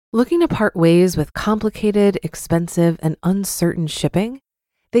Looking to part ways with complicated, expensive, and uncertain shipping?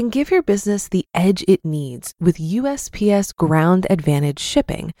 Then give your business the edge it needs with USPS Ground Advantage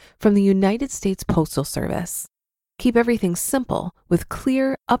shipping from the United States Postal Service. Keep everything simple with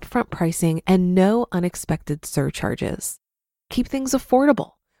clear, upfront pricing and no unexpected surcharges. Keep things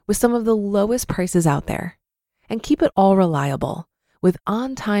affordable with some of the lowest prices out there. And keep it all reliable with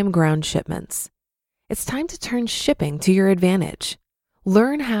on-time ground shipments. It's time to turn shipping to your advantage.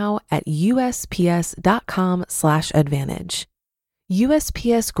 Learn how at USPS.com/advantage.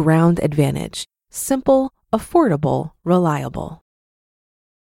 USPS Ground Advantage. Simple, affordable, reliable.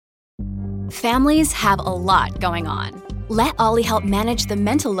 Families have a lot going on. Let Ollie help manage the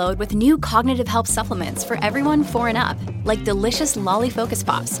mental load with new cognitive help supplements for everyone 4 and up, like delicious Lolly Focus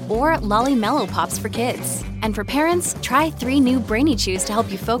Pops or Lolly Mellow Pops for kids. And for parents, try 3 new Brainy Chews to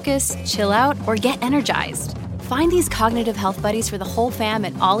help you focus, chill out, or get energized. Find these cognitive health buddies for the whole fam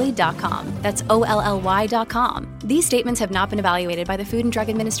at ollie.com. That's OLLY.com. These statements have not been evaluated by the Food and Drug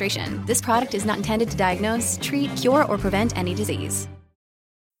Administration. This product is not intended to diagnose, treat, cure, or prevent any disease.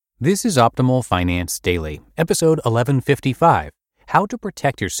 This is Optimal Finance Daily, episode 1155, How to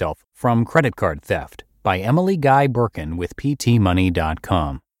Protect Yourself from Credit Card Theft by Emily Guy Birken with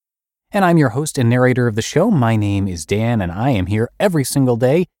PTmoney.com. And I'm your host and narrator of the show. My name is Dan, and I am here every single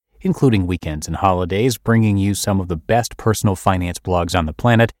day, including weekends and holidays, bringing you some of the best personal finance blogs on the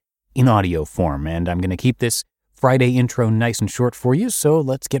planet in audio form. And I'm going to keep this Friday intro nice and short for you, so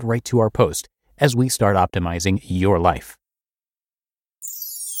let's get right to our post as we start optimizing your life.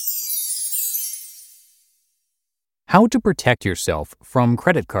 How to Protect Yourself from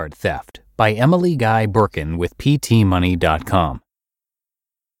Credit Card Theft by Emily Guy Birken with PTmoney.com.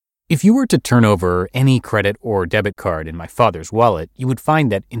 If you were to turn over any credit or debit card in my father's wallet, you would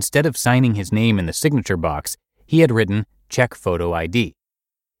find that instead of signing his name in the signature box, he had written Check Photo ID.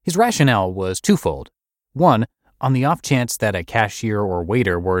 His rationale was twofold. One, on the off chance that a cashier or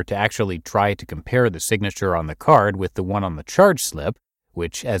waiter were to actually try to compare the signature on the card with the one on the charge slip,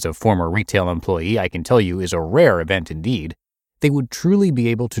 which as a former retail employee I can tell you is a rare event indeed, they would truly be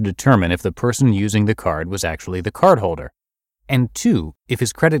able to determine if the person using the card was actually the cardholder. And two, if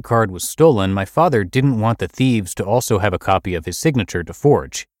his credit card was stolen, my father didn't want the thieves to also have a copy of his signature to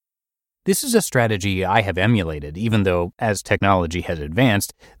forge. This is a strategy I have emulated, even though, as technology has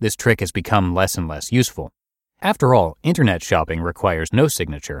advanced, this trick has become less and less useful. After all, internet shopping requires no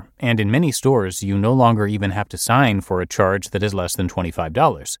signature, and in many stores you no longer even have to sign for a charge that is less than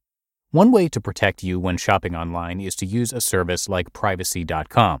 $25. One way to protect you when shopping online is to use a service like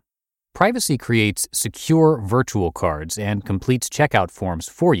Privacy.com. Privacy creates secure virtual cards and completes checkout forms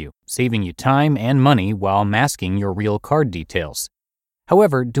for you, saving you time and money while masking your real card details.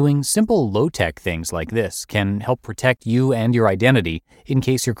 However, doing simple low-tech things like this can help protect you and your identity in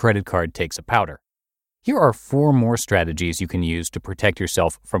case your credit card takes a powder. Here are 4 more strategies you can use to protect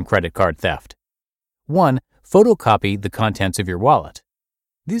yourself from credit card theft. 1. Photocopy the contents of your wallet.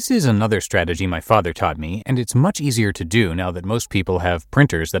 This is another strategy my father taught me, and it's much easier to do now that most people have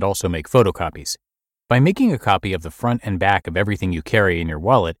printers that also make photocopies. By making a copy of the front and back of everything you carry in your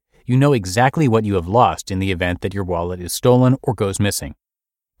wallet, you know exactly what you have lost in the event that your wallet is stolen or goes missing.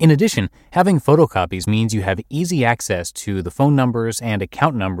 In addition, having photocopies means you have easy access to the phone numbers and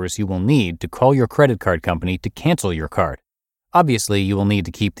account numbers you will need to call your credit card company to cancel your card. Obviously, you will need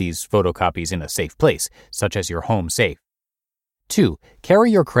to keep these photocopies in a safe place, such as your home safe. 2.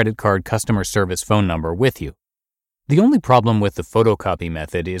 Carry your credit card customer service phone number with you. The only problem with the photocopy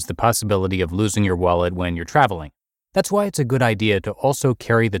method is the possibility of losing your wallet when you're traveling. That's why it's a good idea to also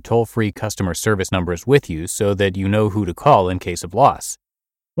carry the toll-free customer service numbers with you so that you know who to call in case of loss.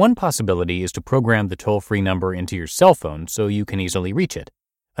 One possibility is to program the toll-free number into your cell phone so you can easily reach it.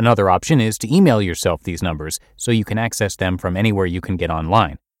 Another option is to email yourself these numbers so you can access them from anywhere you can get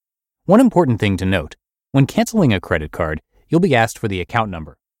online. One important thing to note, when canceling a credit card, you'll be asked for the account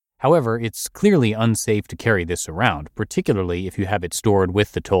number. However, it's clearly unsafe to carry this around, particularly if you have it stored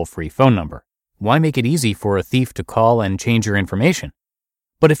with the toll-free phone number. Why make it easy for a thief to call and change your information?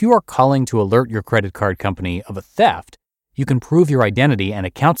 But if you are calling to alert your credit card company of a theft, you can prove your identity and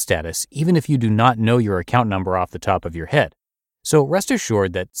account status even if you do not know your account number off the top of your head. So rest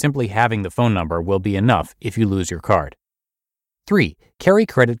assured that simply having the phone number will be enough if you lose your card. 3. Carry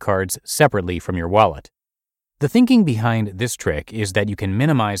credit cards separately from your wallet. The thinking behind this trick is that you can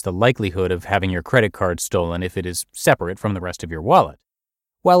minimize the likelihood of having your credit card stolen if it is separate from the rest of your wallet.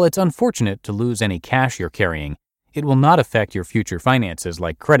 While it's unfortunate to lose any cash you're carrying, it will not affect your future finances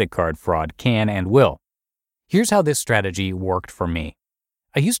like credit card fraud can and will. Here's how this strategy worked for me.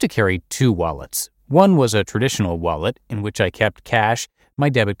 I used to carry 2 wallets. One was a traditional wallet in which I kept cash, my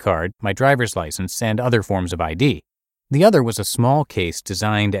debit card, my driver's license, and other forms of ID. The other was a small case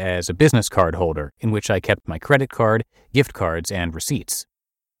designed as a business card holder in which I kept my credit card, gift cards, and receipts.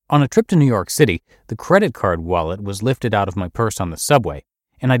 On a trip to New York City, the credit card wallet was lifted out of my purse on the subway,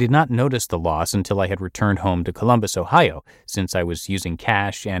 and I did not notice the loss until I had returned home to Columbus, Ohio, since I was using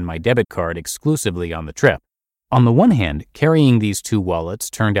cash and my debit card exclusively on the trip. On the one hand, carrying these two wallets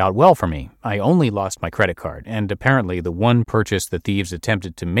turned out well for me. I only lost my credit card, and apparently the one purchase the thieves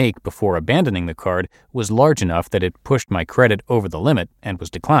attempted to make before abandoning the card was large enough that it pushed my credit over the limit and was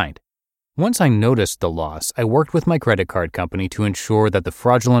declined. Once I noticed the loss, I worked with my credit card company to ensure that the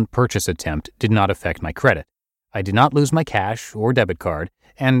fraudulent purchase attempt did not affect my credit. I did not lose my cash or debit card,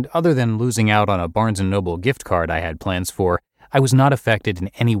 and other than losing out on a Barnes & Noble gift card I had plans for, I was not affected in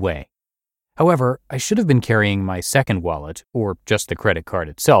any way. However, I should have been carrying my second wallet, or just the credit card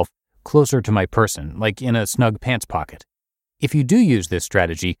itself, closer to my person, like in a snug pants pocket. If you do use this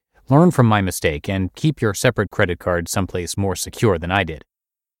strategy, learn from my mistake and keep your separate credit card someplace more secure than I did.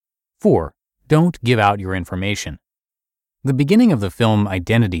 4. Don't give out your information. The beginning of the film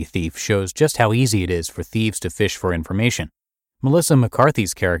Identity Thief shows just how easy it is for thieves to fish for information. Melissa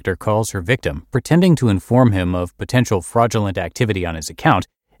McCarthy's character calls her victim, pretending to inform him of potential fraudulent activity on his account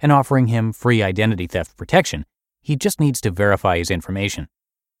and offering him free identity theft protection. He just needs to verify his information.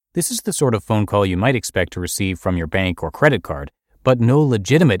 This is the sort of phone call you might expect to receive from your bank or credit card, but no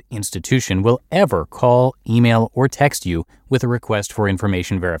legitimate institution will ever call, email, or text you with a request for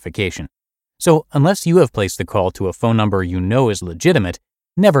information verification. So, unless you have placed the call to a phone number you know is legitimate,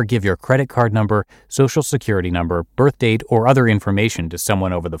 never give your credit card number, social security number, birth date, or other information to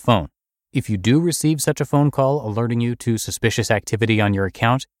someone over the phone. If you do receive such a phone call alerting you to suspicious activity on your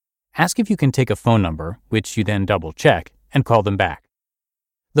account, ask if you can take a phone number, which you then double-check, and call them back.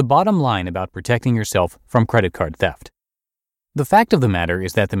 The bottom line about protecting yourself from credit card theft. The fact of the matter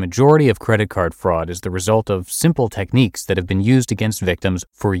is that the majority of credit card fraud is the result of simple techniques that have been used against victims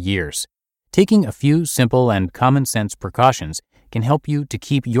for years. Taking a few simple and common-sense precautions can help you to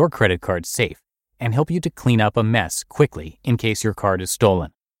keep your credit card safe and help you to clean up a mess quickly in case your card is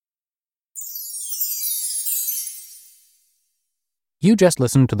stolen. You just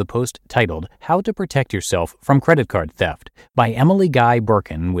listened to the post titled How to Protect Yourself from Credit Card Theft by Emily Guy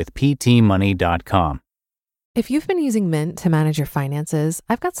Birken with PTmoney.com. If you've been using Mint to manage your finances,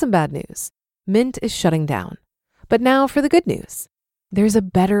 I've got some bad news. Mint is shutting down. But now for the good news. There's a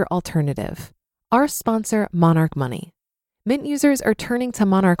better alternative. Our sponsor, Monarch Money. Mint users are turning to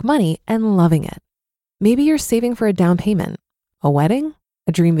Monarch Money and loving it. Maybe you're saving for a down payment, a wedding,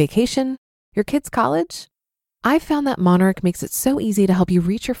 a dream vacation, your kid's college. I've found that Monarch makes it so easy to help you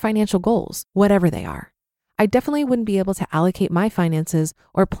reach your financial goals, whatever they are. I definitely wouldn't be able to allocate my finances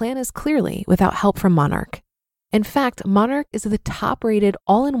or plan as clearly without help from Monarch. In fact, Monarch is the top-rated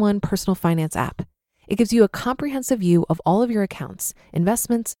all-in-one personal finance app. It gives you a comprehensive view of all of your accounts,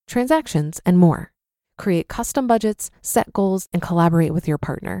 investments, transactions, and more. Create custom budgets, set goals, and collaborate with your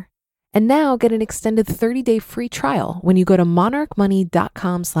partner. And now get an extended 30-day free trial when you go to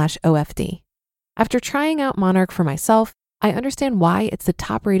monarchmoney.com/OFD. After trying out Monarch for myself, I understand why it's the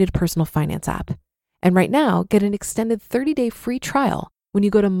top-rated personal finance app. And right now, get an extended 30-day free trial when you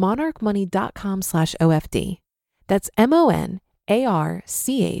go to monarchmoney.com/OFD. That's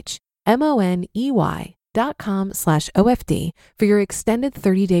monarchmoney.com/OFD for your extended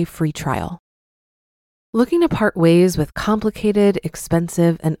 30-day free trial. Looking to part ways with complicated,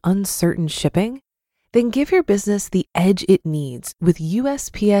 expensive, and uncertain shipping? Then give your business the edge it needs with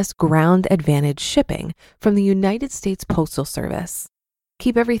USPS Ground Advantage shipping from the United States Postal Service.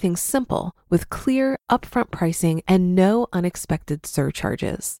 Keep everything simple with clear, upfront pricing and no unexpected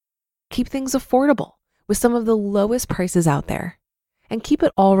surcharges. Keep things affordable with some of the lowest prices out there. And keep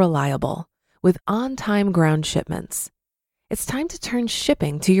it all reliable with on-time ground shipments. It's time to turn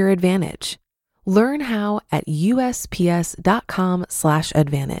shipping to your advantage. Learn how at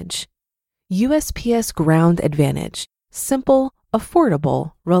USPS.com/advantage. USPS Ground Advantage. Simple,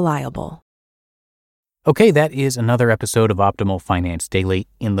 affordable, reliable. Okay, that is another episode of Optimal Finance Daily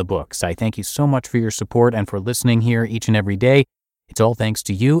in the books. I thank you so much for your support and for listening here each and every day. It's all thanks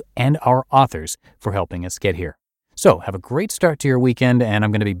to you and our authors for helping us get here. So have a great start to your weekend, and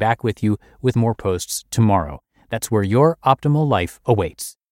I'm going to be back with you with more posts tomorrow. That's where your optimal life awaits.